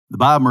The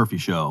Bob Murphy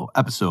Show,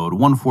 episode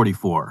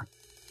 144.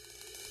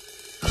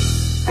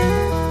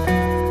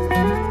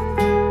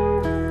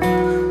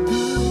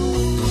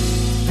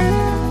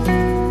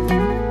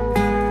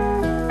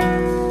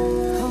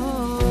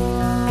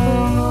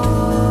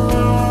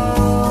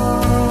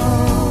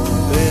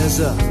 There's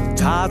a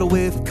tidal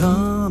wave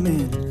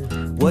coming.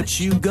 What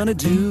you gonna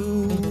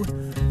do?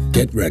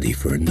 Get ready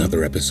for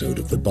another episode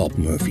of The Bob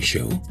Murphy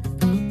Show,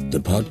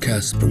 the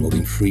podcast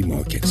promoting free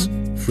markets,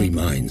 free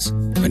minds,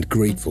 and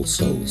grateful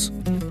souls.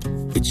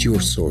 It's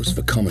your source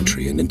for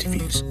commentary and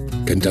interviews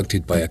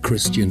conducted by a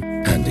Christian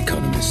and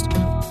economist.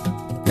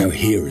 Now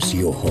here's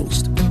your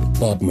host,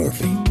 Bob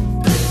Murphy.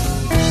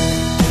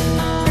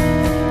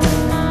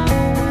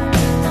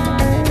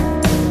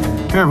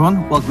 Hey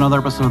everyone, welcome to another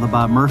episode of The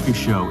Bob Murphy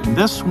Show. In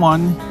this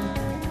one,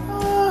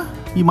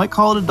 you might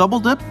call it a double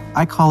dip.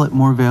 I call it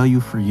more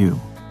value for you.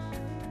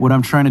 What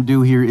I'm trying to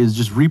do here is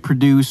just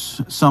reproduce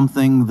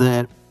something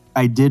that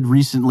I did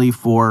recently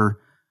for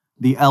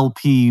the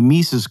LP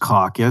Mises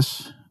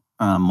Caucus.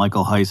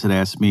 Michael Heiss had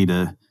asked me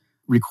to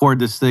record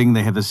this thing.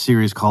 They have a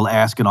series called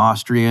Ask an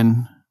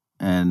Austrian,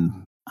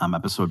 and I'm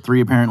episode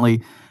 3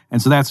 apparently.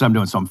 And so that's what I'm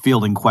doing. So I'm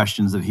fielding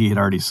questions that he had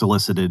already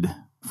solicited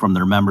from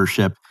their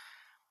membership.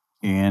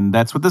 And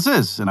that's what this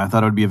is. And I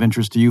thought it would be of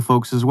interest to you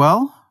folks as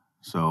well.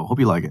 So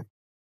hope you like it.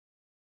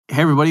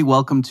 Hey everybody,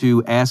 welcome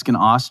to Ask an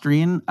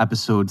Austrian,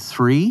 episode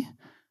 3.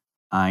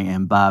 I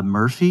am Bob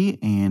Murphy,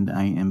 and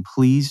I am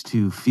pleased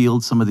to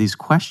field some of these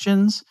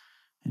questions.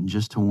 And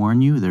just to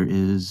warn you, there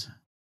is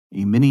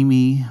a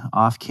mini-me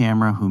off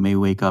camera who may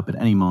wake up at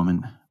any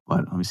moment.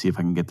 But let me see if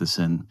I can get this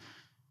in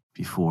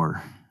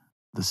before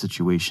the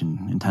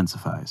situation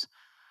intensifies.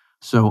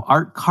 So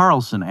Art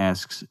Carlson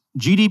asks,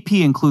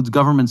 GDP includes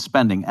government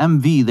spending.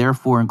 MV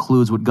therefore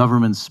includes what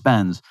government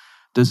spends.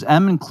 Does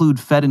M include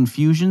Fed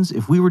infusions?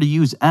 If we were to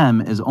use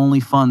M as only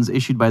funds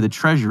issued by the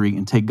Treasury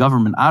and take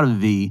government out of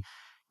V,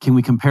 can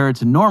we compare it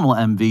to normal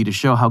MV to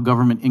show how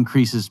government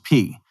increases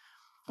P?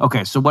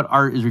 Okay, so what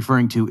Art is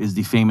referring to is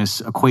the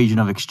famous equation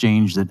of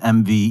exchange that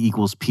MV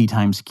equals P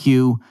times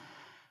Q.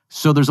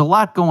 So there's a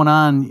lot going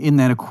on in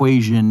that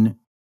equation.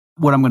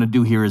 What I'm going to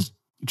do here is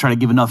try to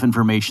give enough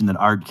information that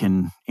Art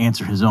can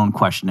answer his own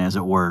question, as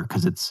it were,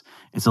 because it's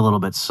a little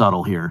bit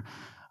subtle here.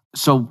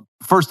 So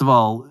first of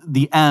all,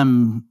 the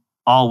M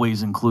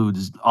always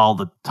includes all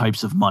the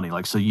types of money.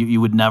 Like, so you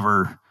would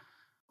never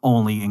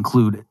only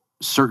include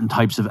certain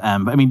types of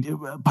M. I mean,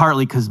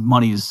 partly because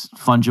money is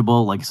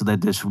fungible, like, so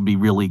that this would be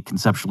really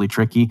conceptually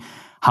tricky.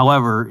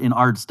 However, in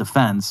Art's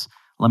defense,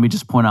 let me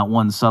just point out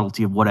one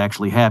subtlety of what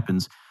actually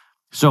happens.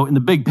 So in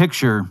the big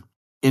picture,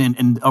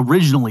 and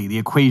originally the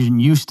equation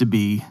used to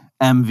be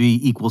MV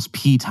equals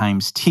P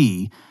times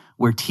T,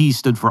 where T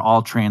stood for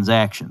all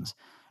transactions.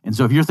 And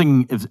so if you're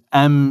thinking if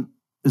M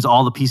is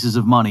all the pieces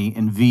of money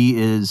and V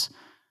is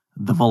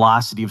the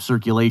velocity of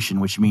circulation,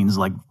 which means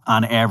like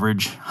on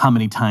average, how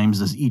many times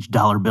does each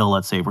dollar bill,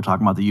 let's say if we're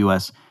talking about the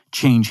US,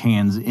 change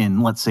hands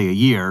in, let's say, a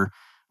year,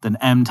 then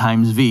M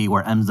times V,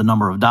 where M is the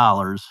number of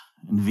dollars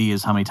and V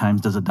is how many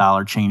times does a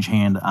dollar change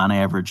hand on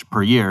average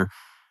per year,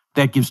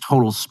 that gives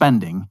total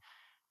spending.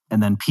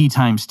 And then P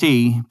times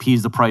T, P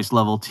is the price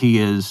level, T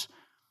is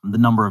the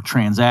number of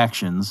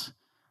transactions.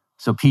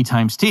 So P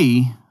times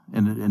T,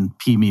 and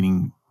P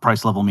meaning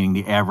price level, meaning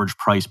the average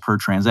price per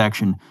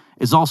transaction,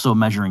 is also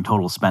measuring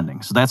total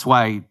spending. So that's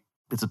why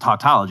it's a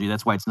tautology.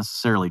 That's why it's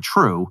necessarily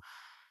true.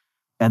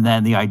 And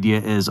then the idea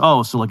is,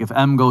 so like if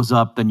M goes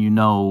up, then you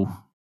know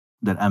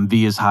that MV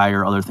is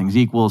higher, other things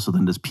equal. So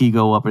then does P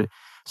go up?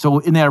 So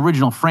in that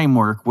original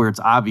framework where it's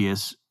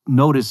obvious,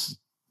 notice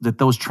that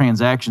those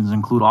transactions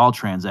include all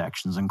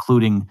transactions,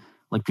 including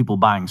like people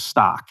buying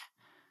stock.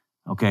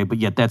 Okay, but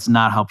yet that's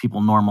not how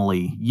people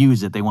normally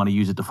use it. They want to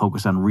use it to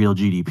focus on real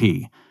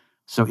GDP.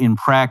 So in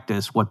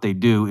practice, what they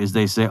do is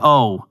they say,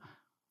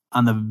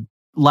 on the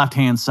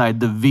left-hand side,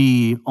 the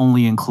V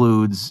only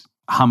includes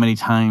how many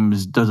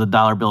times does a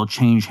dollar bill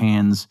change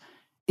hands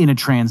in a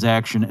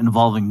transaction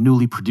involving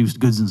newly produced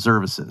goods and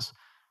services.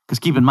 Because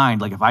keep in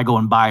mind, like if I go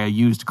and buy a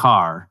used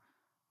car,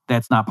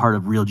 that's not part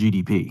of real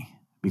GDP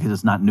because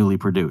it's not newly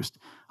produced.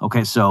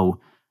 Okay, so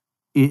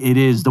it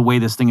is the way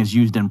this thing is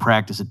used in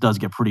practice. It does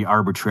get pretty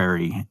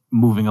arbitrary,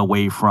 moving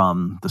away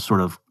from the sort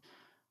of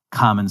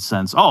common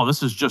sense,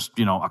 this is just,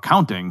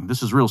 accounting.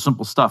 This is real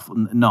simple stuff.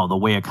 No, the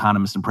way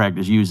economists in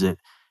practice use it,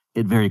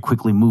 it very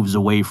quickly moves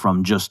away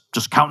from just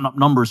counting up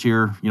numbers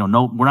here.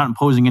 No, we're not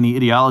imposing any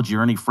ideology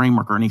or any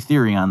framework or any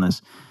theory on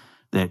this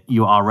that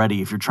you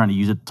already, if you're trying to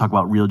use it to talk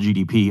about real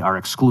GDP, are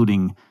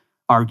excluding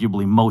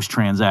arguably most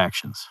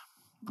transactions.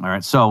 All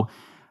right. So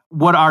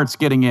what Art's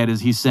getting at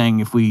is he's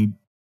saying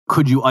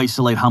could you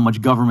isolate how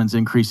much government's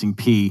increasing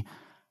P?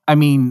 I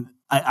mean,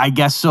 I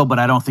guess so, but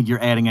I don't think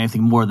you're adding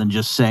anything more than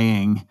just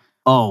saying,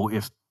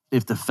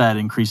 if the Fed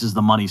increases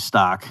the money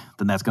stock,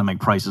 then that's going to make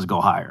prices go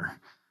higher.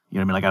 You know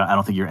what I mean? Like, I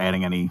don't think you're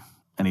adding any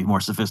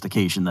more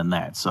sophistication than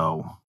that.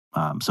 So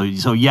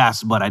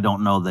yes, but I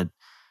don't know that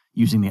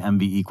using the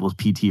MV equals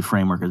PT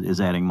framework is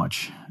adding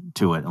much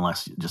to it,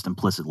 unless just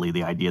implicitly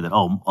the idea that,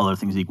 other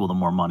things equal, the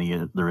more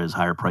money there is,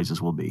 higher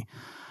prices will be.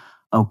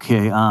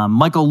 Okay,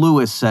 Michael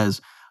Lewis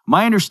says,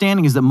 my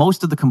understanding is that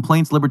most of the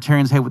complaints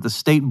libertarians have with the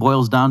state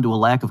boils down to a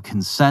lack of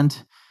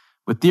consent.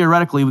 But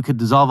theoretically, we could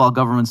dissolve all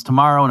governments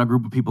tomorrow and a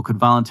group of people could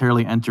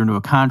voluntarily enter into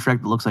a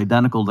contract that looks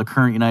identical to the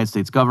current United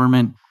States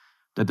government.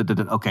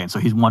 Okay, so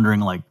he's wondering,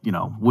 like,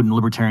 wouldn't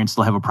libertarians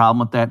still have a problem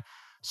with that?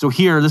 So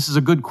here, this is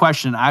a good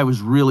question. I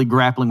was really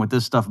grappling with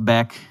this stuff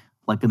back,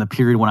 like in the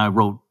period when I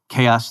wrote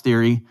Chaos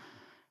Theory.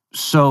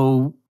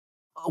 So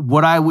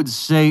what I would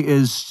say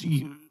is,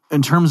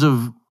 in terms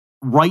of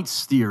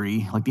rights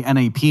theory, like the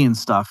NAP and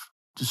stuff,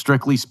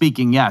 strictly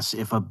speaking, yes,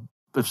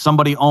 if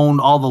somebody owned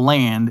all the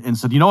land and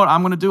said, you know what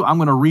I'm going to do? I'm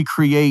going to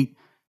recreate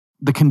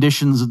the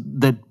conditions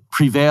that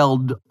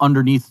prevailed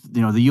underneath,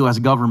 the U.S.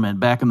 government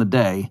back in the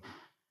day,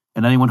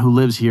 and anyone who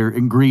lives here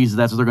agrees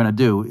that's what they're going to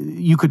do.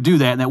 You could do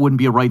that, and that wouldn't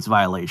be a rights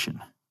violation.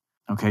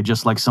 Okay,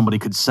 just like somebody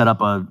could set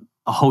up a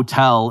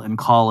hotel and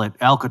call it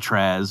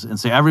Alcatraz and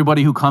say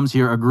everybody who comes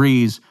here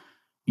agrees,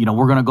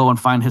 we're going to go and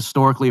find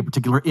historically a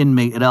particular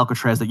inmate at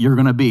Alcatraz that you're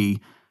going to be.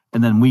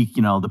 And then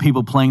the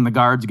people playing the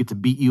guards get to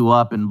beat you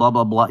up and blah,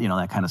 blah, blah,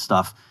 that kind of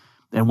stuff.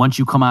 And once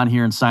you come on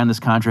here and sign this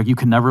contract, you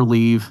can never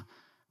leave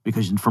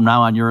because from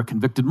now on you're a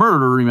convicted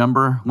murderer,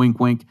 remember? Wink,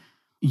 wink.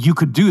 You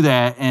could do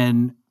that,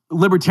 and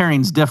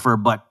libertarians differ,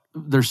 but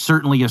there's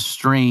certainly a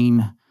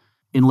strain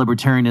in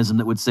libertarianism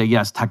that would say,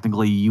 yes,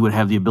 technically you would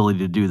have the ability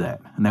to do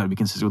that, and that would be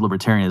consistent with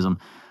libertarianism.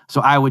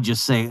 So I would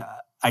just say,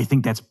 I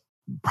think that's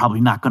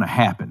probably not going to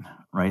happen,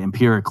 right,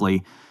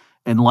 empirically.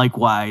 And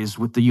likewise,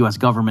 with the U.S.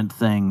 government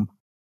thing,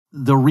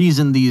 the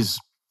reason these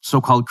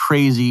so-called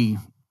crazy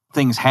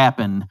things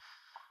happen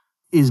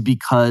is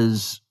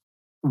because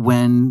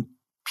when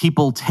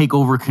people take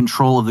over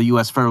control of the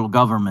U.S. federal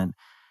government,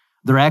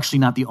 they're actually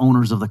not the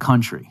owners of the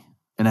country.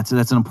 And that's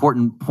an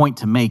important point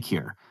to make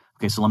here.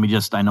 Okay, so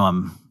I know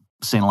I'm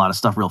saying a lot of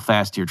stuff real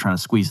fast here, trying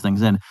to squeeze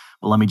things in,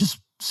 but let me just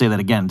say that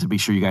again to be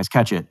sure you guys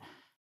catch it.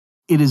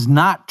 It is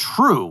not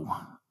true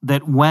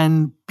that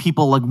when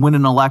people win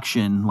an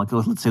election, like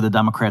let's say the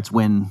Democrats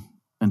win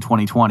in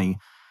 2020,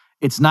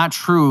 it's not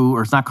true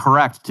or it's not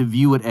correct to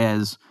view it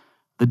as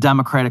the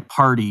Democratic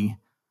Party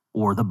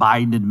or the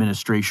Biden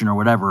administration or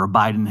whatever, or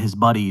Biden and his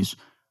buddies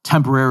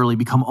temporarily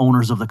become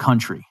owners of the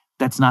country.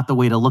 That's not the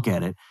way to look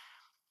at it.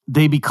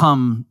 They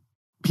become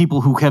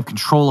people who have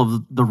control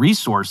of the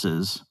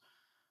resources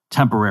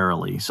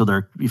temporarily. So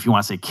they're, if you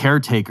want to say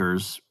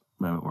caretakers,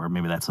 or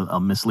maybe that's a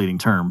misleading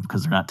term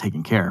because they're not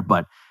taking care,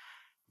 but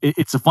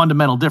it's a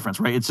fundamental difference,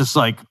 right? It's just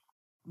like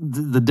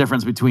the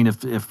difference between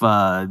if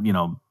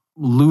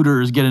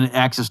looters get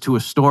access to a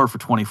store for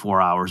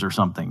 24 hours or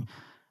something.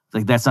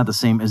 Like that's not the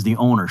same as the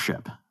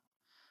ownership.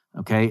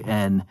 Okay?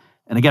 And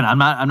again, I'm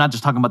not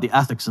just talking about the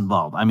ethics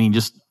involved. I mean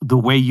just the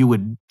way you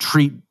would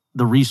treat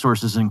the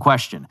resources in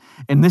question.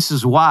 And this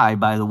is why,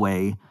 by the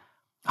way,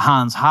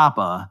 Hans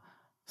Hoppe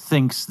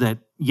thinks that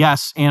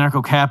yes,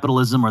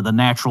 anarcho-capitalism or the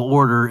natural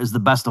order is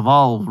the best of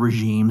all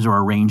regimes or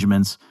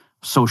arrangements,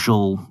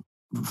 social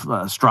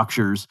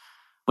structures,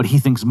 but he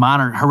thinks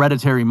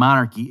hereditary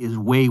monarchy is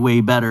way,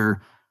 way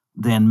better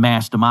than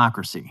mass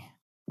democracy,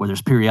 where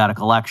there's periodic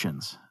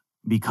elections.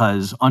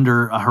 Because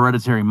under a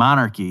hereditary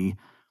monarchy,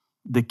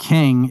 the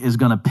king is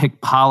going to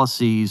pick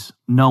policies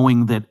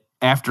knowing that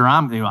after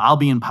I'll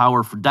be in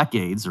power for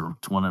decades, or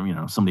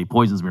when somebody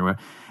poisons me, or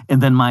whatever,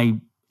 and then my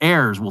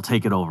heirs will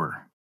take it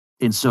over.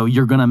 And so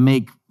you're going to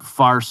make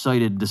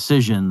far-sighted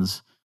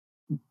decisions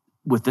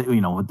with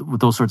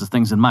those sorts of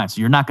things in mind.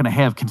 So you're not going to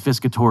have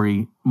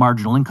confiscatory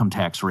marginal income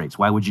tax rates.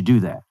 Why would you do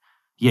that?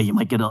 Yeah, you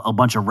might get a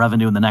bunch of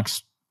revenue in the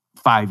next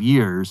 5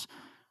 years,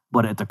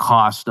 but at the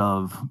cost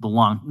of the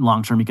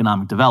long-term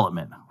economic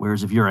development.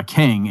 Whereas if you're a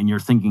king and you're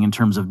thinking in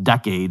terms of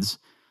decades,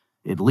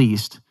 at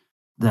least,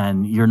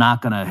 then you're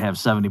not going to have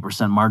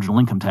 70% marginal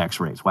income tax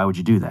rates. Why would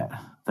you do that?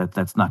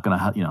 That's not going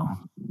to,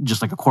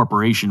 just like a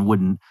corporation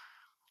wouldn't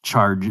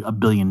charge $1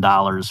 billion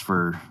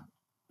for,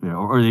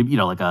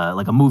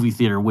 like a movie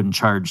theater wouldn't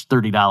charge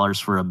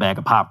 $30 for a bag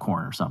of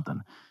popcorn or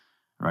something,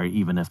 right?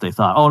 Even if they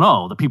thought, oh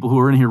no, the people who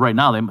are in here right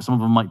now, some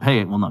of them might pay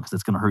it. Well, no, because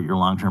that's going to hurt your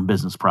long-term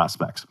business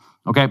prospects.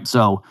 Okay,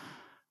 so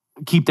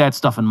keep that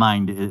stuff in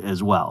mind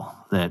as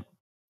well, that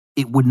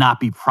it would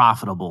not be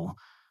profitable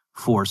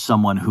for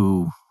someone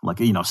who,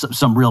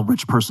 some real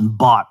rich person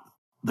bought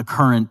the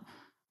current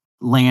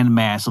land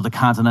mass of the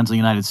continental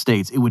United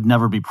States. It would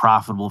never be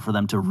profitable for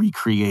them to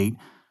recreate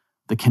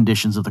the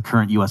conditions of the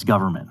current U.S.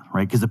 government,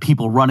 right? Because the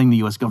people running the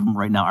U.S. government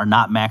right now are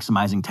not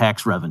maximizing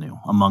tax revenue,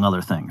 among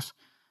other things.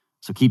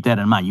 So keep that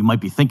in mind. You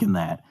might be thinking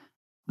that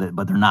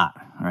but they're not,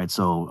 all right?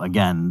 So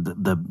again,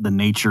 the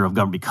nature of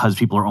government, because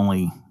people are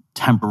only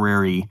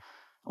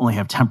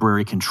have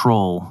temporary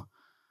control,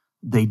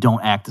 they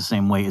don't act the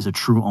same way as a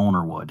true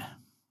owner would.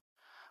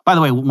 By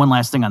the way, one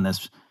last thing on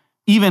this.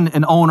 Even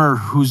an owner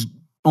who's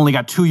only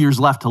got 2 years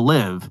left to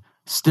live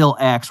still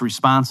acts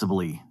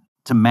responsibly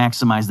to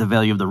maximize the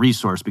value of the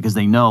resource because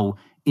they know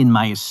in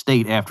my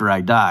estate after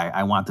I die,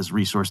 I want this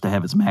resource to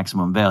have its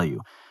maximum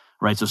value,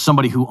 right? So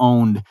somebody who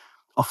owned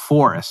a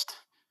forest,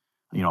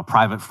 a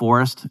private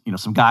forest,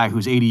 some guy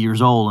who's 80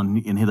 years old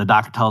and the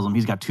doctor tells him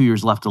he's got 2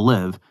 years left to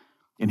live,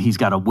 and he's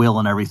got a will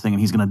and everything, and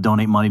he's going to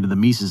donate money to the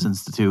Mises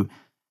Institute,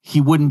 he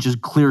wouldn't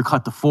just clear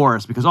cut the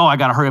forest because, I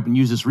got to hurry up and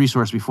use this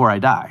resource before I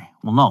die.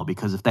 Well, no,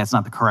 because if that's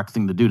not the correct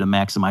thing to do to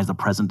maximize the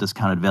present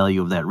discounted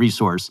value of that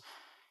resource,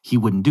 he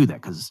wouldn't do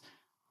that, because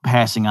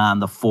passing on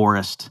the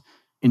forest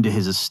into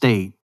his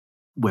estate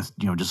with,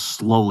 just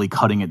slowly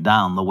cutting it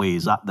down the way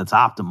that's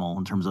optimal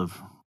in terms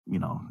of,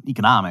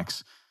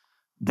 economics,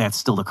 that's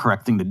still the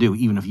correct thing to do,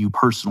 even if you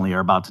personally are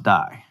about to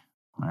die.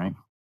 All right.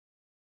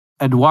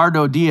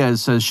 Eduardo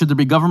Diaz says, should there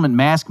be government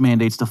mask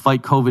mandates to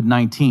fight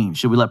COVID-19?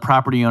 Should we let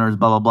property owners,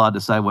 blah, blah, blah,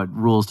 decide what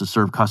rules to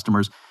serve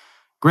customers?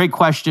 Great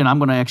question. I'm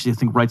going to actually,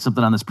 write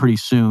something on this pretty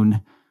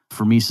soon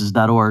for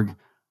Mises.org.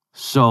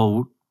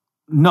 So,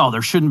 no,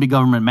 there shouldn't be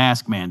government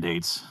mask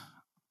mandates.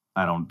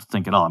 I don't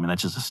think at all.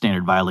 That's just a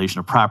standard violation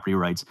of property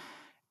rights.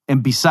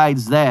 And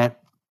besides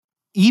that,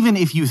 even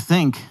if you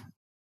think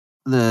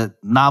the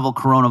novel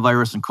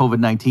coronavirus and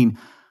COVID-19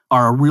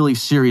 are a really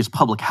serious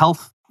public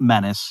health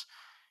menace,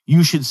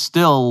 you should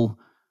still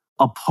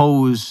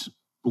oppose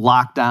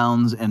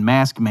lockdowns and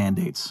mask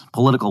mandates,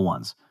 political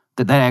ones,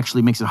 that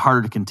actually makes it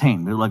harder to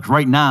contain. They're like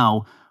right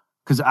now,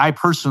 because I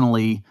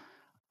personally,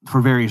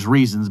 for various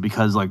reasons,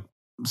 because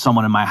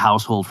someone in my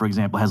household, for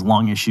example, has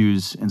lung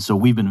issues, and so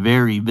we've been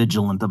very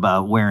vigilant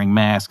about wearing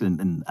masks,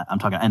 and I'm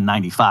talking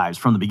N95s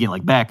from the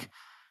beginning, back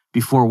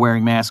before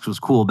wearing masks was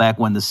cool, back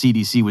when the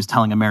CDC was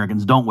telling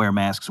Americans don't wear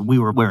masks, we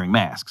were wearing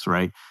masks,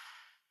 right?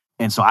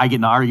 And so I get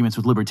into arguments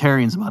with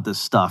libertarians about this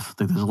stuff.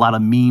 There's a lot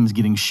of memes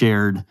getting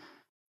shared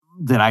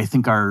that I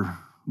think are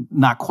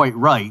not quite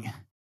right.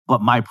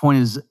 But my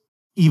point is,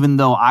 even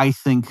though I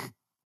think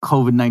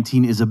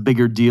COVID-19 is a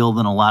bigger deal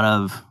than a lot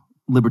of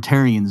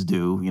libertarians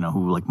do,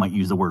 who might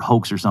use the word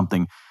hoax or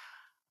something,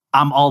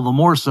 I'm all the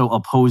more so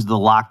opposed to the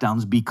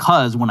lockdowns,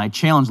 because when I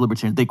challenge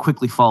libertarians, they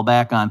quickly fall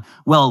back on,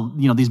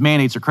 these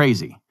mandates are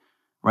crazy,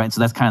 right? And so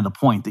that's kind of the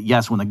point, that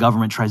yes, when the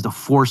government tries to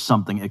force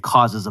something, it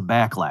causes a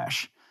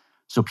backlash.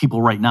 So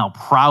people right now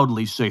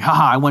proudly say,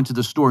 I went to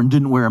the store and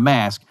didn't wear a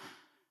mask,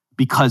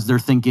 because they're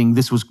thinking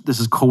this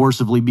is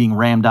coercively being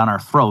rammed down our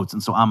throats.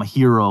 And so I'm a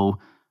hero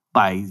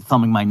by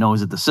thumbing my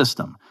nose at the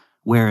system.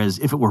 Whereas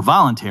if it were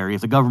voluntary,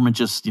 if the government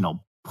just,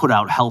 put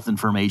out health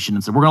information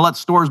and said, we're going to let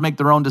stores make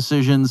their own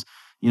decisions,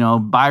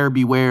 buyer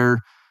beware,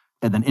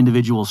 and then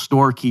individual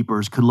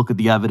storekeepers could look at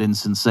the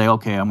evidence and say,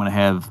 okay, I'm going to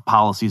have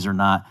policies or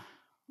not.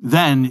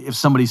 Then if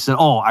somebody said,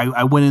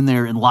 I went in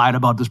there and lied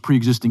about this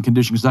pre-existing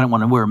condition because I didn't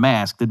want to wear a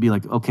mask, they'd be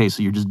like, okay,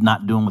 so you're just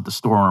not doing what the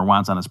store owner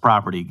wants on his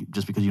property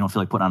just because you don't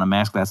feel like putting on a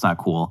mask. That's not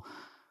cool,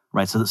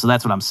 right? So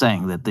that's what I'm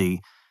saying, that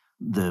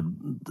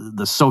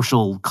the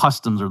social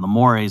customs or the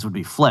mores would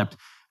be flipped.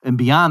 And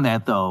beyond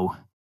that, though,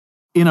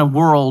 in a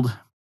world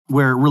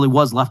where it really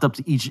was left up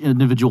to each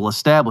individual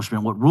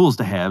establishment what rules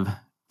to have,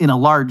 in a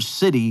large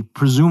city,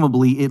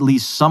 presumably at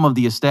least some of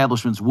the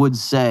establishments would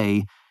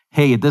say,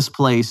 hey, at this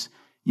place,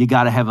 you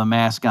got to have a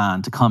mask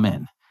on to come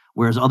in,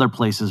 whereas other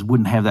places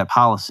wouldn't have that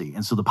policy.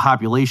 And so the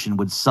population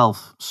would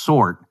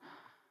self-sort.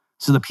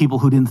 So the people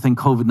who didn't think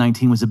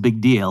COVID-19 was a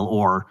big deal,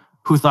 or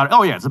who thought,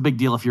 it's a big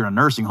deal if you're in a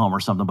nursing home or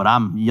something, but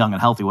I'm young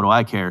and healthy, what do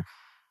I care?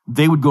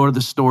 They would go to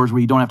the stores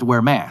where you don't have to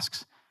wear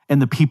masks.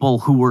 And the people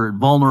who were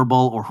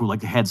vulnerable, or who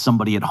had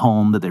somebody at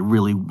home that they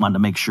really wanted to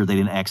make sure they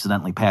didn't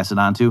accidentally pass it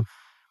on to,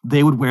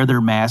 they would wear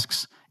their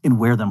masks and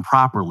wear them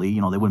properly.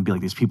 They wouldn't be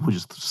like these people who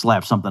just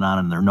slap something on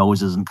and their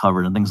nose isn't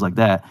covered and things like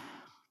that.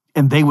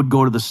 And they would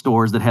go to the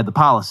stores that had the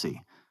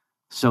policy.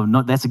 So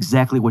no, that's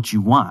exactly what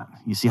you want.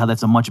 You see how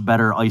that's a much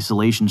better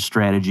isolation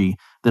strategy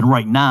than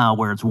right now,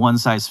 where it's one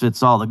size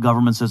fits all. The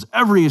government says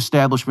every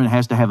establishment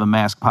has to have a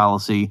mask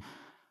policy.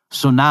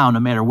 So now, no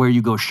matter where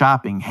you go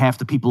shopping, half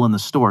the people in the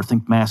store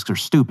think masks are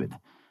stupid,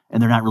 and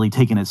they're not really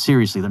taking it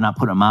seriously. They're not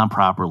putting them on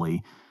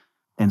properly.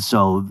 And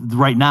so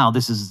right now,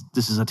 this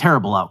is a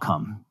terrible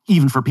outcome,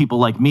 even for people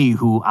like me,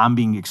 who I'm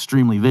being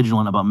extremely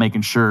vigilant about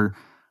making sure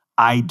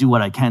I do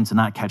what I can to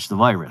not catch the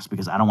virus,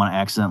 because I don't want to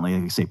accidentally,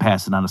 like I say,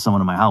 pass it on to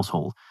someone in my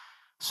household.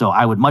 So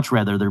I would much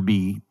rather there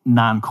be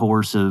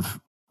non-coercive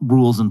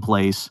rules in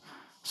place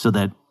so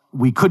that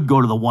we could go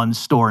to the one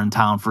store in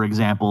town, for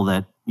example,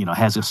 that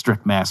has a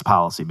strict mask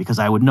policy, because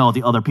I would know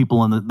the other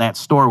people in that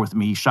store with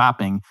me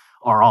shopping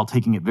are all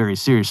taking it very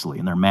seriously,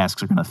 and their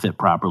masks are going to fit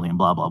properly and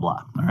blah, blah,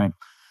 blah. All right.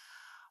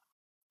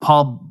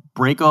 Paul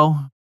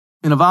Braco,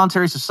 in a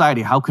voluntary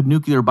society, how could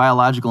nuclear,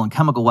 biological, and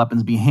chemical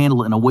weapons be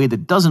handled in a way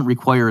that doesn't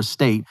require a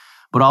state,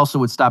 but also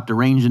would stop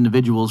deranged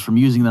individuals from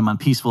using them on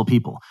peaceful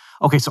people?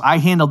 Okay, so I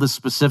handled this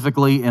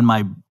specifically in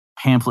my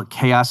pamphlet,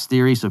 Chaos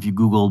Theory. So if you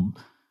Google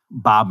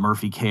Bob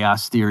Murphy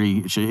Chaos Theory,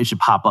 it should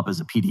pop up as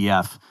a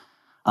PDF.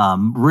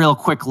 Real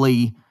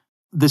quickly,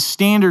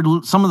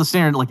 some of the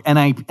standard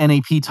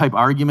NAP type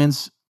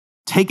arguments,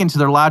 taken to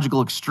their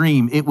logical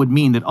extreme, it would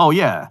mean that,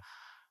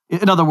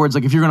 in other words,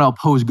 if you're going to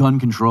oppose gun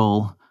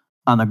control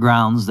on the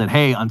grounds that,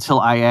 hey, until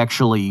I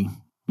actually,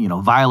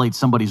 violate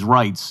somebody's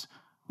rights,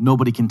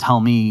 nobody can tell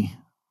me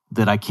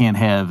that I can't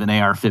have an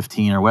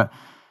AR-15 or what.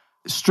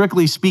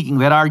 Strictly speaking,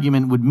 that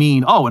argument would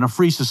mean, in a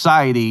free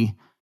society,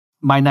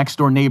 my next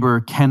door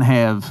neighbor can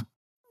have,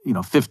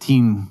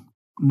 15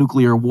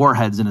 nuclear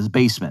warheads in his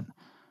basement.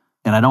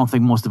 And I don't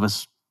think most of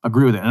us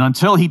agree with it. And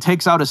until he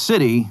takes out a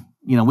city,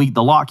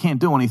 the law can't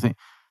do anything.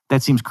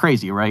 That seems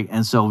crazy, right?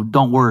 And so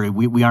don't worry,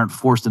 we aren't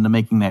forced into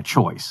making that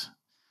choice.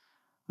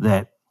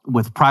 That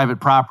with private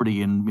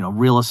property and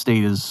real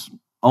estate is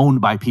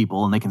owned by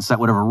people and they can set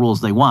whatever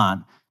rules they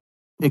want.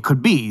 It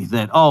could be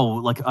that,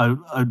 like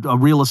a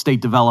real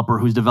estate developer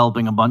who's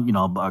developing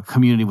a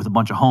community with a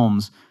bunch of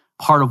homes,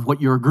 part of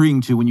what you're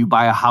agreeing to when you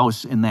buy a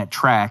house in that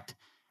tract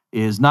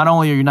is not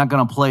only are you not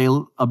going to play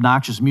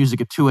obnoxious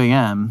music at 2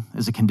 a.m.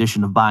 as a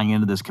condition of buying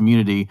into this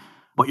community,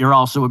 but you're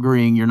also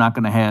agreeing you're not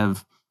going to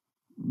have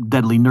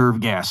deadly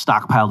nerve gas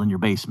stockpiled in your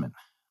basement,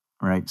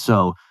 right?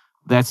 So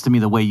that's, to me,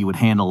 the way you would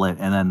handle it.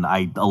 And then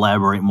I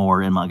elaborate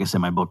more in, like I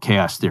said, my book,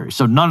 Chaos Theory.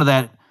 So none of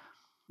that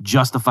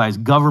justifies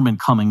government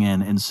coming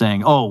in and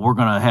saying, we're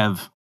going to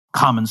have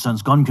common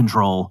sense gun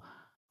control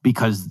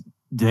because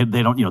they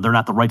don't, they're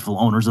not the rightful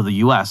owners of the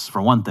U.S.,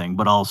 for one thing,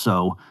 but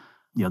also,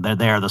 they're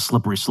there, the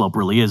slippery slope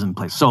really is in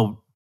place.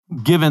 So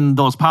given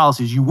those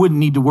policies, you wouldn't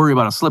need to worry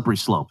about a slippery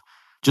slope.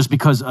 Just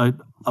because a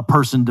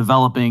person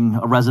developing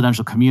a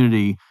residential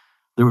community,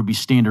 there would be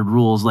standard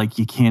rules like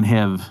you can't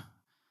have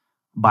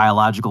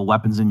biological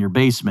weapons in your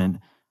basement.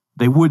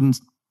 It wouldn't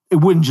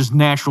just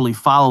naturally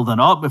follow then,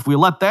 if we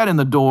let that in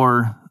the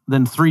door,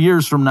 then 3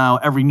 years from now,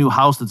 every new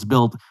house that's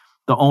built,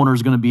 the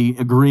owner's going to be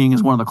agreeing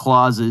as one of the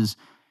clauses,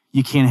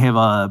 you can't have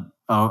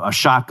a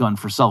shotgun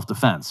for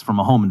self-defense from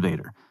a home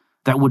invader.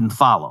 That wouldn't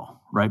follow,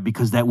 right?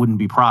 Because that wouldn't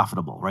be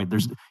profitable, right?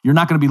 You're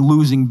not going to be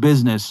losing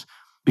business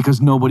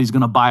because nobody's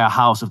going to buy a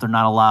house if they're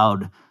not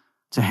allowed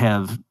to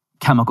have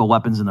chemical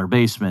weapons in their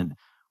basement.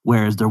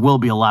 Whereas there will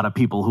be a lot of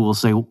people who will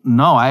say,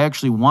 no, I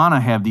actually want to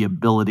have the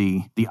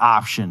ability, the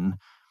option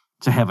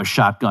to have a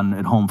shotgun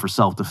at home for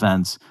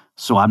self-defense.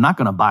 So I'm not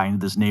going to buy into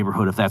this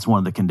neighborhood if that's one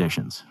of the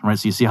conditions, right?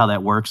 So you see how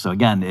that works? So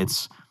again,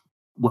 it's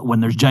when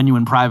there's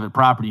genuine private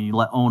property, you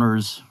let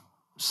owners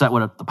set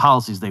what the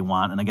policies they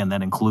want. And again,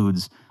 that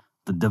includes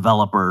the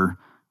developer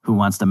who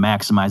wants to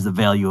maximize the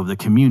value of the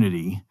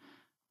community.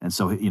 And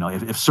so,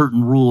 if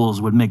certain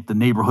rules would make the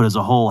neighborhood as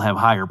a whole have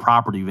higher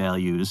property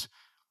values,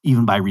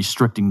 even by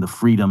restricting the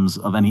freedoms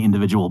of any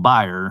individual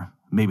buyer,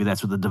 maybe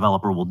that's what the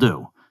developer will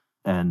do.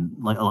 And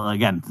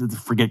again,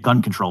 forget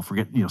gun control,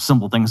 forget,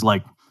 simple things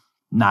like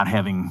not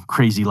having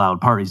crazy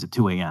loud parties at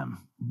 2 a.m.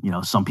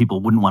 Some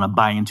people wouldn't want to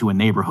buy into a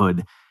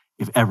neighborhood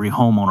if every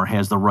homeowner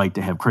has the right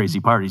to have crazy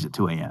parties at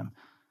 2 a.m.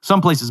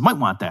 Some places might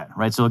want that,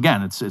 right? So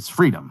again, it's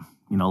freedom.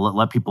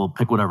 Let people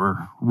pick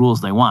whatever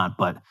rules they want,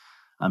 but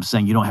I'm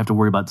saying you don't have to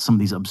worry about some of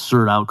these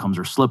absurd outcomes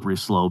or slippery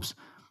slopes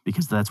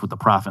because that's what the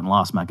profit and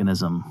loss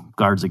mechanism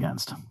guards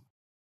against.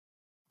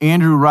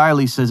 Andrew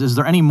Riley says, is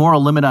there any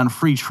moral limit on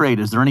free trade?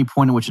 Is there any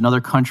point in which another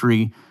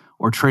country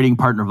or trading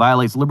partner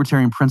violates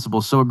libertarian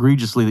principles so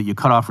egregiously that you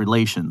cut off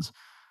relations?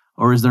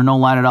 Or is there no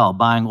line at all?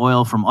 Buying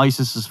oil from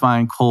ISIS is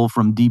fine, coal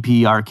from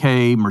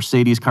DPRK,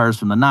 Mercedes cars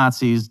from the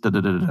Nazis,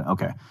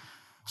 Okay.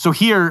 So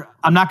here,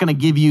 I'm not going to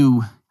give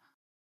you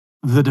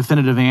the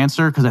definitive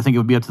answer because I think it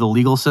would be up to the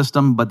legal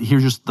system, but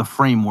here's just the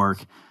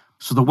framework.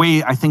 So the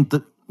way I think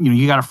that,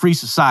 you got a free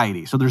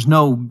society. So there's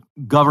no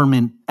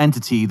government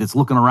entity that's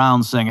looking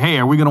around saying, hey,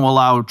 are we going to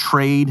allow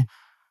trade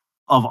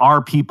of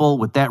our people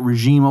with that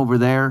regime over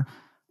there?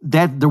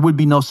 That there would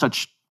be no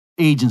such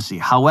agency.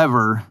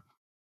 However,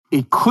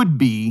 it could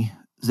be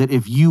that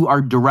if you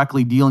are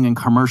directly dealing in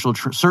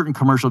certain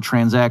commercial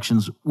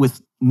transactions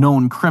with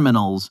known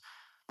criminals,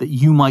 that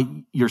you might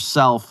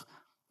yourself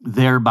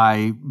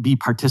thereby be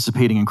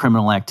participating in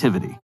criminal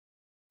activity.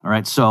 All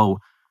right. So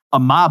a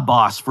mob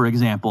boss, for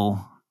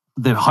example,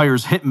 that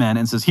hires hitmen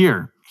and says,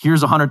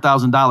 here's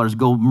 $100,000,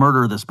 go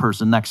murder this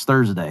person next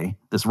Thursday,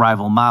 this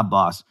rival mob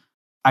boss.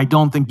 I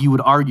don't think you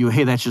would argue,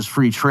 hey, that's just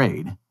free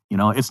trade.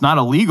 It's not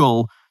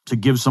illegal to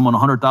give someone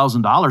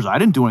 $100,000. I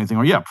didn't do anything.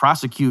 Or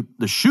prosecute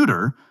the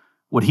shooter.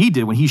 What he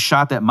did when he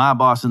shot that mob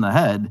boss in the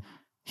head,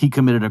 he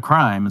committed a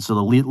crime. And so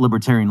the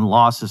libertarian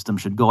law system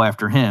should go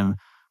after him.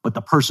 But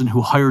the person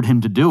who hired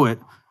him to do it,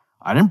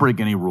 I didn't break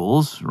any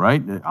rules,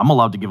 right? I'm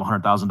allowed to give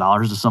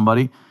 $100,000 to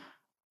somebody.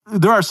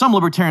 There are some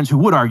libertarians who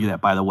would argue that,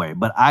 by the way,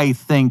 but I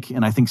think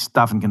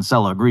Stephan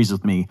Kinsella agrees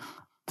with me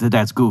that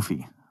that's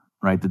goofy,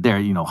 right? That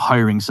they're,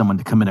 hiring someone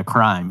to commit a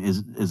crime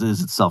is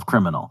itself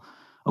criminal.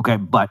 Okay,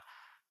 but,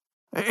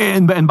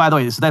 and by the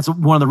way, so that's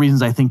one of the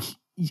reasons I think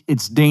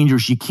it's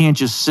dangerous. You can't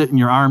just sit in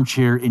your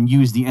armchair and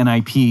use the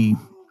NIP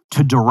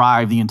to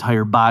derive the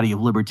entire body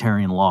of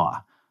libertarian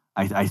law.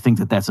 I think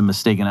that that's a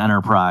mistaken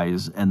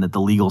enterprise and that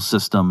the legal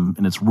system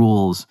and its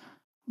rules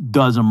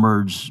does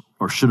emerge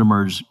or should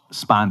emerge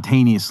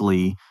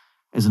spontaneously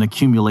as an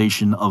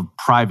accumulation of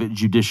private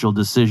judicial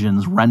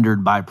decisions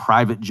rendered by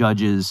private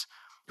judges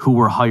who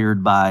were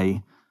hired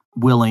by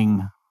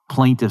willing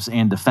plaintiffs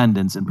and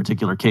defendants in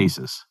particular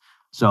cases.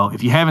 So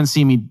if you haven't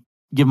seen me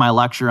give my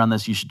lecture on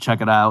this, you should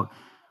check it out.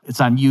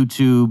 It's on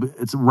YouTube.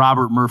 It's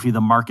Robert Murphy,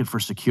 The Market for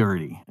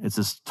Security. It's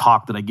this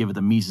talk that I give at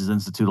the Mises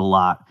Institute a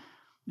lot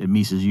at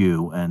Mises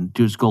U, and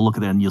just go look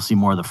at it and you'll see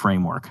more of the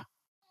framework.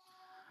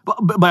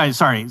 But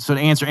sorry, so to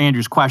answer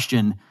Andrew's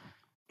question,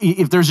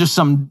 if there's just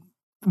some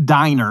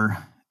diner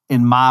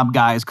and mob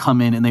guys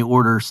come in and they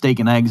order steak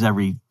and eggs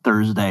every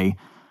Thursday,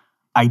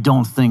 I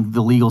don't think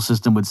the legal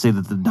system would say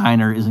that the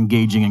diner is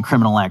engaging in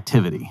criminal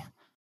activity.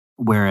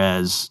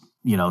 Whereas,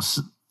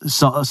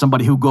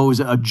 somebody who goes,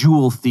 a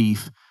jewel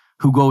thief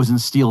who goes and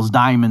steals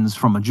diamonds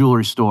from a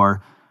jewelry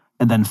store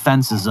and then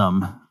fences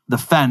them, the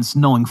fence,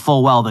 knowing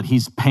full well that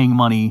he's paying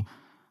money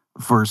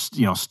for,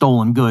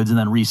 stolen goods and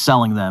then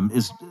reselling them,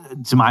 is,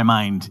 to my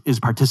mind, is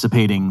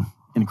participating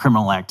in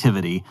criminal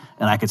activity.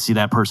 And I could see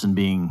that person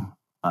being,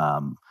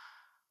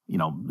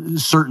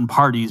 certain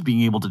parties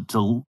being able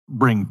to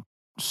bring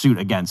suit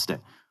against it.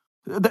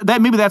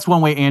 That maybe that's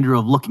one way, Andrew,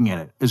 of looking at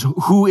it, is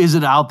who is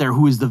it out there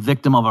who is the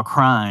victim of a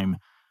crime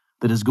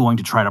that is going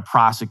to try to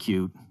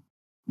prosecute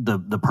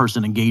the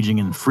person engaging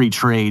in free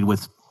trade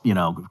with,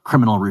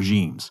 criminal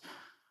regimes.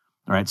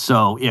 All right.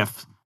 So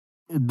if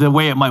the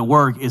way it might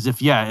work is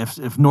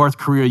if North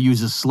Korea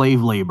uses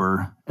slave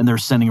labor and they're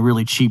sending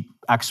really cheap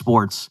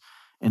exports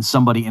and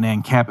somebody in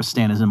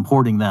Ancapistan is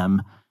importing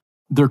them,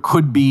 there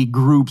could be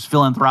groups,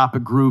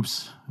 philanthropic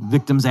groups,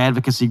 victims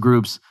advocacy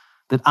groups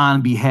that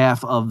on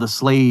behalf of the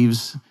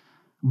slaves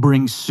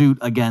bring suit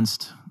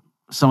against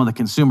some of the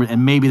consumers,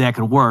 and maybe that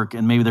could work,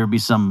 and maybe there would be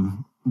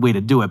some way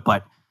to do it.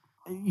 But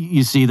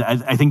you see,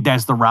 that I think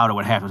that's the route it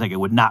would have to take. It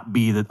would not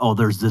be that,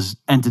 there's this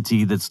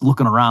entity that's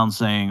looking around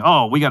saying,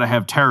 we got to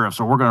have tariffs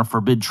or we're going to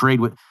forbid trade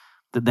with.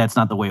 That's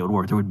not the way it would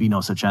work. There would be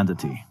no such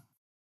entity.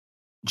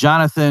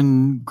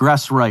 Jonathan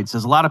Gresswright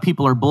says, a lot of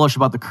people are bullish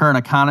about the current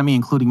economy,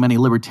 including many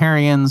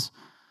libertarians.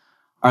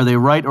 Are they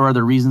right, or are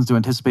there reasons to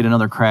anticipate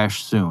another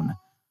crash soon?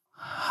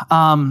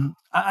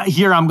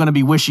 Here I'm going to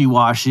be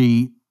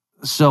wishy-washy.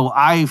 So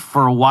I,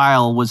 for a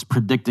while, was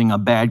predicting a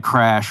bad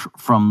crash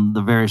from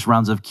the various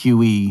rounds of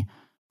QE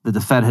that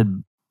the Fed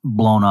had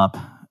blown up,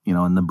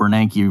 in the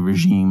Bernanke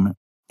regime.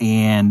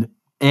 And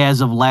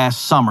as of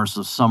last summer,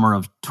 so summer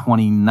of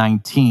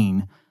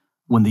 2019,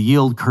 when the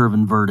yield curve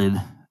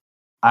inverted,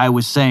 I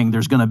was saying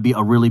there's going to be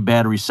a really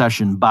bad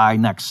recession by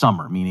next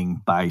summer,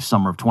 meaning by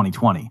summer of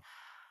 2020.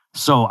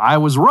 So I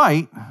was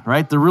right?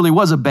 There really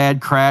was a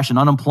bad crash and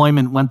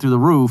unemployment went through the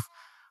roof.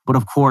 But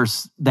of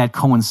course, that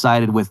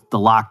coincided with the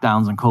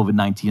lockdowns and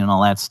COVID-19 and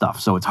all that stuff.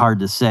 So it's hard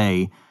to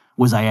say,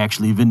 was I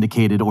actually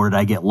vindicated or did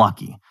I get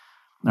lucky?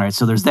 All right,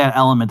 so there's that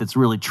element that's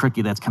really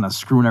tricky, that's kind of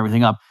screwing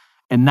everything up.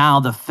 And now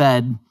the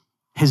Fed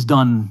has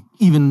done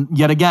even,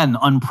 yet again,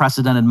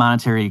 unprecedented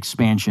monetary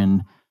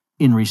expansion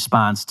in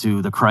response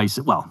to the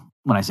crisis. Well,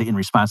 when I say in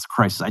response to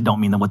crisis, I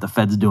don't mean that what the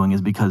Fed's doing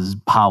is because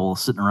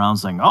Powell's sitting around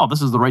saying,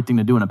 this is the right thing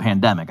to do in a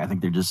pandemic. I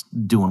think they're just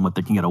doing what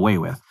they can get away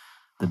with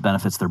that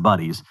benefits their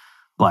buddies.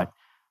 But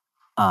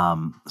so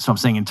I'm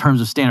saying in terms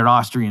of standard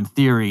Austrian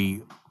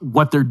theory,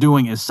 what they're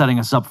doing is setting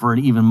us up for an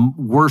even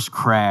worse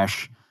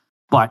crash.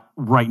 But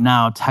right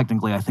now,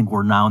 technically, I think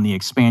we're now in the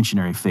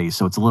expansionary phase.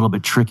 So it's a little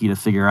bit tricky to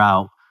figure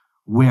out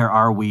where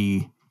are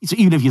we. So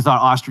even if you thought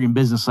Austrian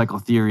business cycle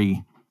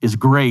theory is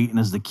great and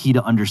is the key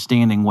to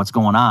understanding what's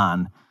going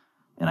on,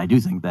 and I do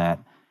think that,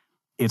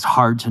 it's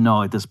hard to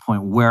know at this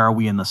point where are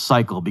we in the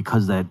cycle,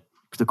 because the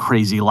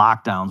crazy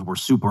lockdowns were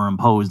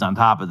superimposed on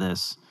top of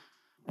this.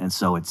 And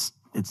so it's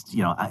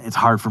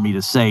hard for me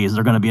to say, is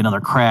there going to be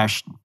another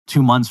crash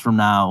 2 months from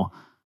now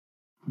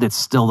that's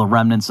still the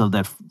remnants of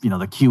that, the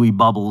QE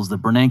bubbles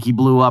that Bernanke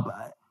blew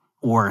up?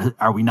 Or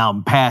are we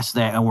now past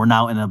that and we're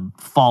now in a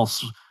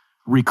false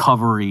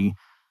recovery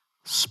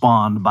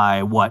spawned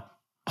by what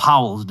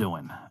Powell's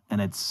doing?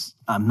 And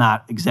I'm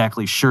not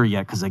exactly sure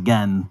yet, because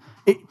again,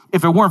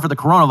 if it weren't for the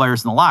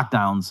coronavirus and the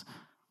lockdowns,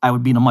 I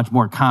would be in a much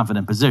more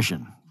confident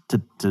position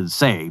to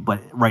say.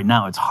 But right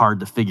now, it's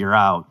hard to figure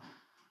out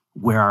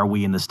where are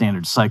we in the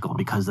standard cycle,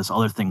 because this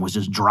other thing was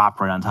just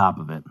dropped right on top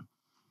of it.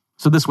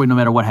 So this way, no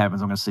matter what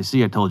happens, I'm going to say,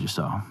 see, I told you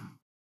so.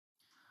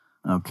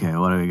 Okay,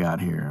 what do we got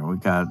here? We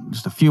got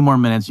just a few more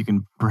minutes. You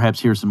can perhaps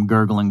hear some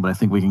gurgling, but I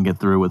think we can get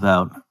through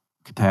without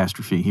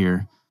catastrophe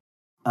here.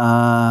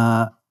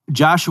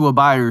 Joshua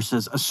Byers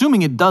says,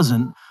 assuming it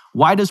doesn't,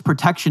 why does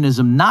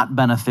protectionism not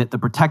benefit the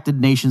protected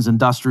nation's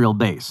industrial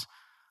base?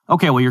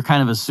 Okay, well, you're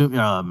kind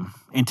of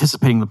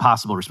anticipating the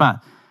possible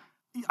response.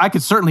 I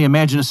could certainly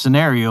imagine a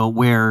scenario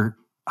where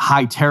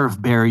high tariff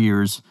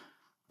barriers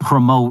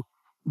promote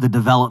the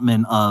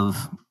development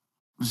of,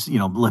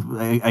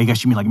 I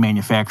guess you mean like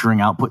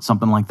manufacturing output,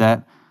 something like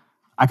that.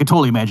 I could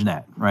totally imagine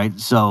that, right?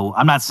 So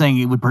I'm not saying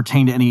it would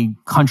pertain to any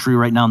country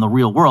right now in the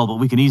real world, but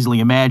we can easily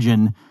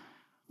imagine,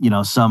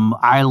 some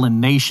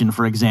island nation,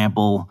 for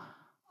example,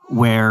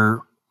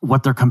 where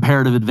what their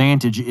comparative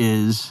advantage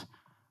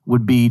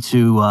would be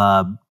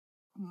to,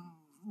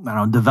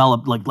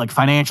 develop like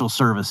financial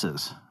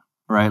services.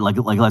 Right, like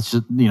let's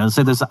just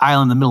say there's an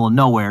island in the middle of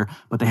nowhere,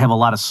 but they have a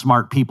lot of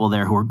smart people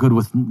there who are good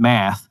with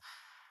math.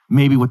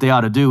 Maybe what they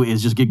ought to do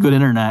is just get good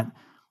internet,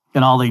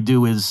 and all they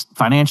do is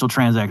financial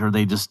transact, or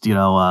they just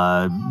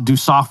do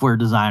software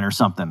design or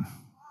something,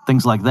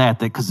 things like that.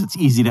 Because it's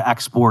easy to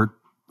export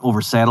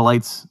over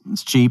satellites,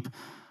 it's cheap,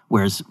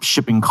 whereas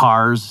shipping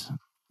cars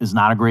is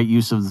not a great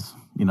use of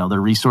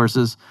their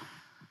resources.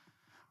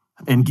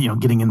 and,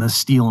 getting in the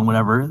steel and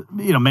whatever,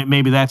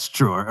 maybe that's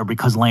true. Or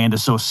because land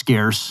is so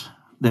scarce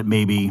that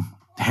maybe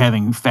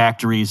having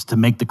factories to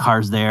make the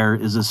cars there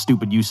is a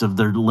stupid use of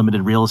their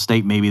limited real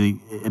estate. Maybe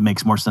it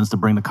makes more sense to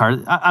bring the car.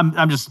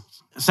 I'm just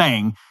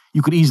saying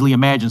you could easily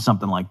imagine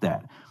something like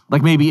that.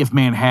 Like maybe if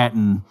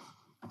Manhattan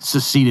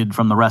seceded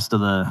from the rest of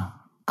the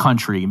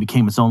country and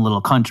became its own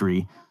little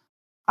country,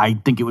 I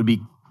think it would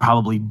be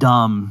probably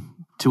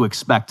dumb to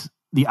expect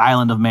the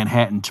island of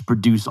Manhattan to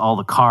produce all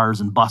the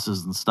cars and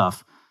buses and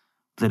stuff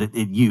that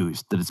it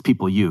used, that its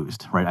people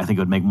used, right? I think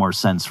it would make more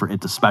sense for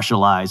it to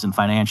specialize in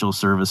financial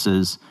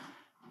services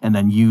and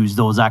then use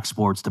those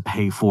exports to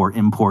pay for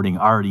importing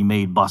already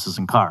made buses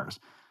and cars.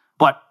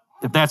 But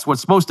if that's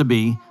what's supposed to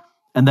be,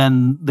 and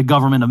then the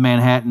government of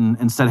Manhattan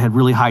instead had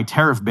really high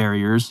tariff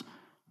barriers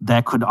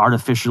that could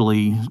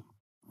artificially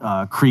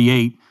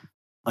create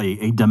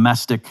a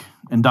domestic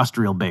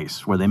industrial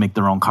base where they make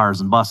their own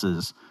cars and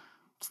buses,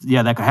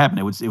 yeah, that could happen.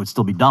 It would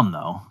still be dumb,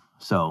 though.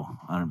 So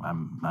I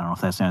don't know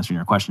if that's answering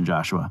your question,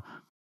 Joshua.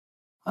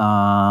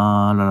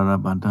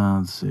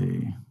 Let's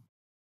see.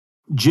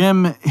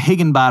 Jim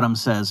Higginbottom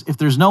says, if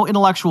there's no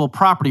intellectual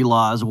property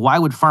laws, why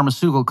would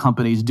pharmaceutical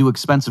companies do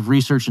expensive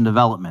research and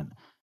development?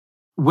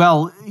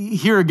 Well,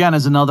 here again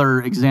is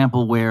another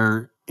example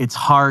where it's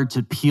hard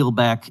to peel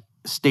back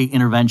state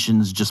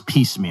interventions just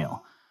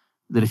piecemeal.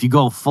 That if you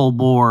go full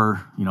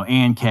bore,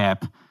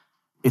 ANCAP,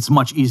 it's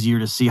much easier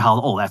to see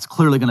how, that's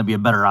clearly going to be a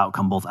better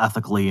outcome, both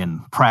ethically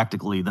and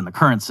practically, than the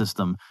current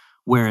system.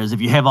 Whereas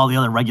if you have all the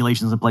other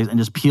regulations in place and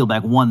just peel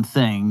back one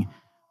thing,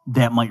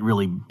 that might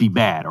really be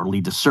bad or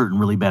lead to certain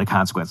really bad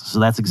consequences. So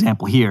that's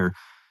example here.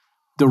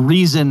 The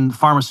reason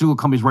pharmaceutical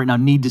companies right now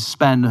need to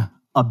spend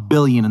 $1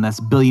 billion, and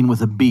that's billion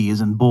with a B as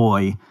in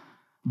boy,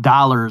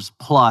 dollars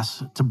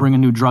plus to bring a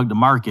new drug to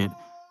market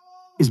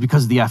is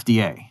because of the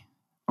FDA,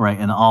 right?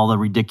 And all the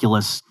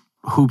ridiculous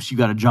hoops you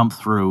got to jump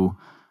through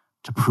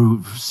to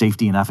prove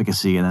safety and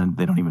efficacy, and then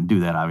they don't even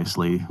do that,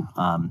 obviously,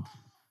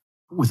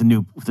 with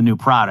a new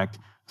product.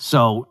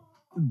 So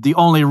the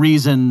only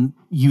reason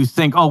you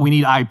think, we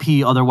need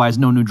IP, otherwise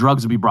no new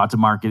drugs would be brought to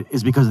market,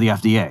 is because of the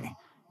FDA.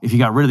 If you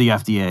got rid of the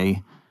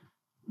FDA,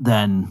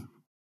 then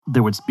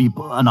there would be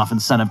enough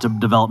incentive to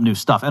develop new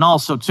stuff. And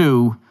also,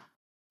 too,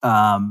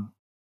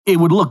 it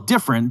would look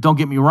different, don't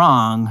get me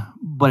wrong,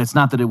 but it's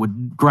not that it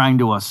would grind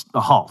to a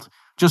halt.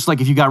 Just like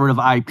if you got rid of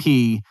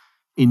IP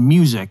in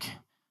music,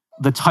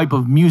 the type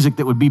of music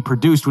that would be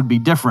produced would be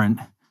different,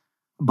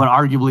 but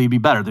arguably it'd be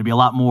better. There'd be a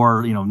lot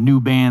more,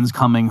 new bands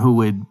coming who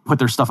would put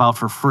their stuff out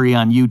for free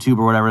on YouTube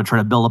or whatever to try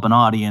to build up an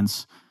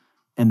audience.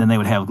 And then they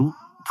would have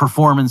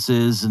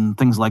performances and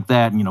things like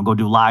that, and, go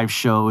do live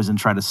shows and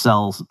try to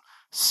sell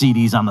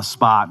CDs on the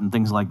spot and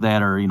things like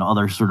that, or,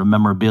 other sort of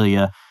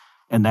memorabilia.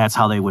 And that's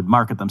how they would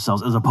market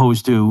themselves, as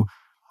opposed to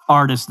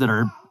artists that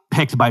are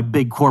picked by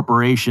big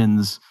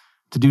corporations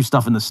to do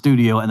stuff in the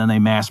studio and then they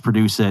mass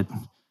produce it.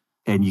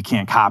 And you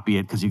can't copy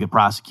it because you get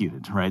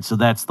prosecuted, right? So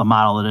that's the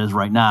model it is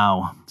right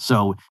now.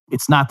 So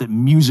it's not that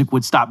music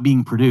would stop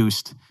being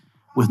produced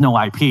with no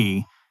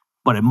IP,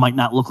 but it might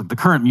not look like the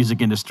current music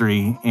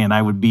industry. And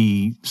I would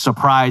be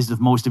surprised if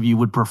most of you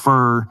would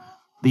prefer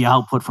the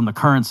output from the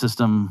current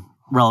system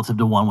relative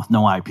to one with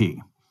no IP.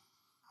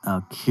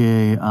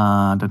 Okay,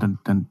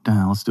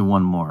 let's do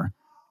one more.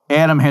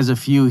 Adam has a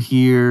few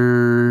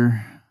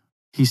here.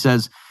 He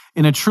says,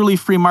 in a truly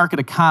free market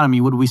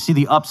economy, would we see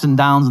the ups and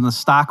downs in the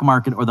stock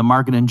market or the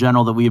market in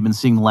general that we have been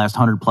seeing the last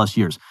 100 plus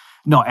years?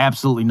 No,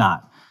 absolutely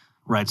not.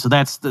 Right. So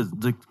that's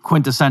the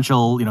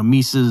quintessential,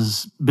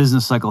 Mises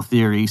business cycle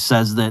theory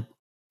says that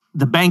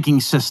the banking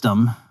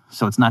system,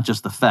 so it's not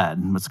just the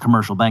Fed, it's a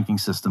commercial banking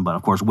system, but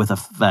of course with a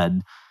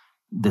Fed,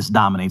 this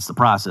dominates the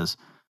process,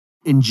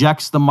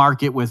 injects the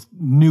market with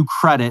new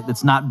credit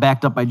that's not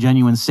backed up by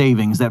genuine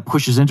savings, that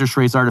pushes interest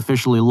rates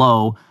artificially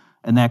low,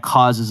 and that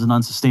causes an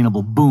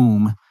unsustainable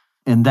boom.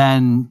 And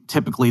then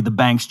typically the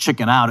banks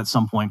chicken out at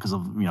some point because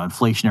of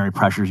inflationary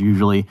pressures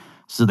usually.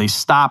 So they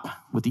stop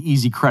with the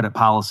easy credit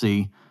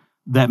policy.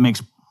 That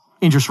makes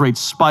interest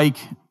rates spike.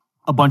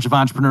 A bunch of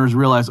entrepreneurs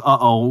realize,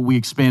 we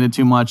expanded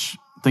too much.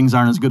 Things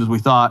aren't as good as we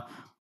thought.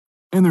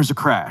 And there's a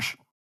crash.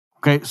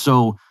 Okay,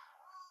 so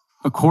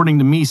according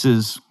to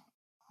Mises,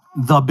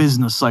 the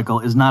business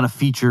cycle is not a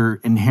feature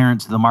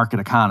inherent to the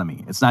market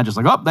economy. It's not just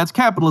like, that's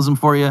capitalism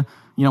for you.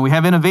 We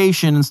have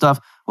innovation and stuff,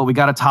 but we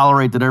got to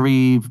tolerate that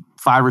every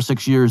 5 or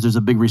 6 years there's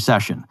a big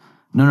recession.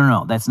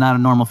 No. That's not a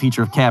normal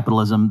feature of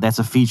capitalism. That's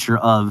a feature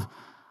of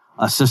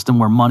a system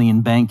where money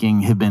and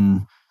banking have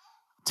been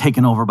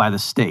taken over by the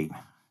state.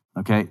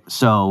 Okay?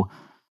 So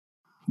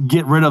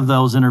get rid of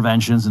those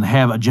interventions and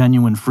have a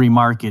genuine free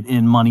market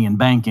in money and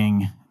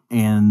banking,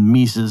 and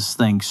Mises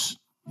thinks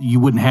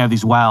you wouldn't have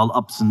these wild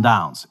ups and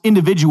downs.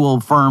 Individual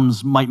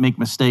firms might make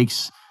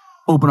mistakes,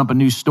 open up a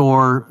new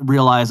store,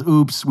 realize,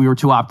 oops, we were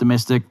too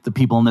optimistic. The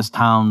people in this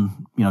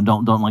town,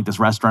 don't like this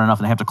restaurant enough,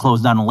 and they have to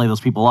close down and lay those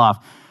people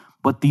off.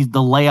 But the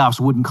layoffs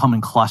wouldn't come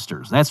in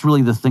clusters. That's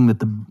really the thing that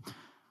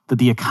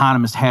the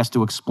economist has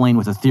to explain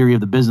with a theory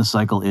of the business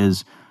cycle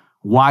is,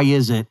 why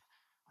is it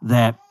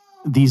that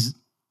these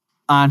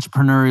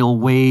entrepreneurial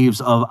waves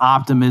of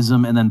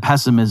optimism and then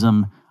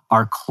pessimism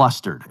are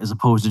clustered as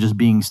opposed to just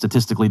being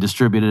statistically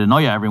distributed. And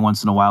every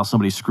once in a while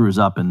somebody screws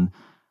up and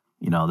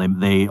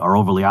they are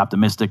overly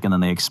optimistic and then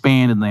they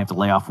expand and they have to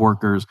lay off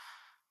workers.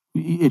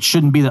 It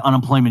shouldn't be that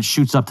unemployment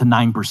shoots up to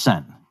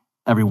 9%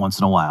 every once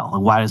in a while.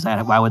 Like,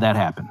 why would that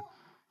happen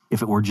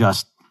if it were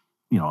just,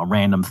 a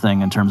random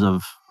thing in terms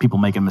of people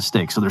making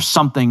mistakes? So there's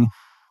something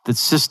that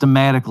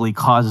systematically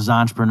causes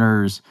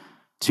entrepreneurs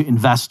to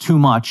invest too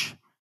much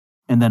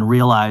and then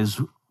realize,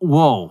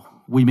 whoa,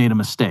 we made a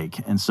mistake.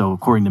 And so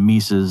according to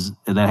Mises,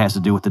 that has to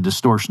do with the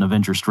distortion of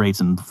interest rates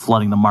and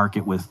flooding the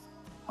market with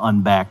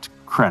unbacked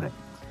credit.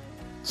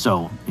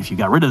 So if you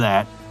got rid of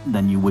that,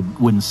 then you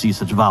wouldn't see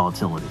such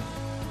volatility.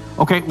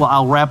 Okay, well,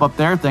 I'll wrap up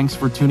there. Thanks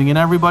for tuning in,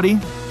 everybody,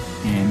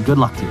 and good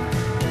luck to you.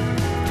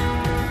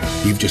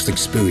 You've just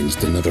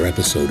experienced another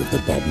episode of The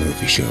Bob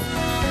Murphy Show,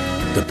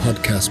 the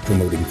podcast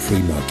promoting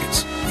free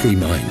markets, free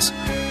minds,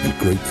 and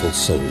grateful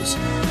souls.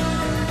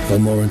 For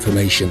more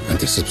information and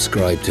to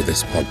subscribe to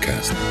this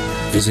podcast,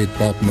 visit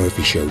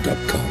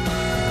bobmurphyshow.com.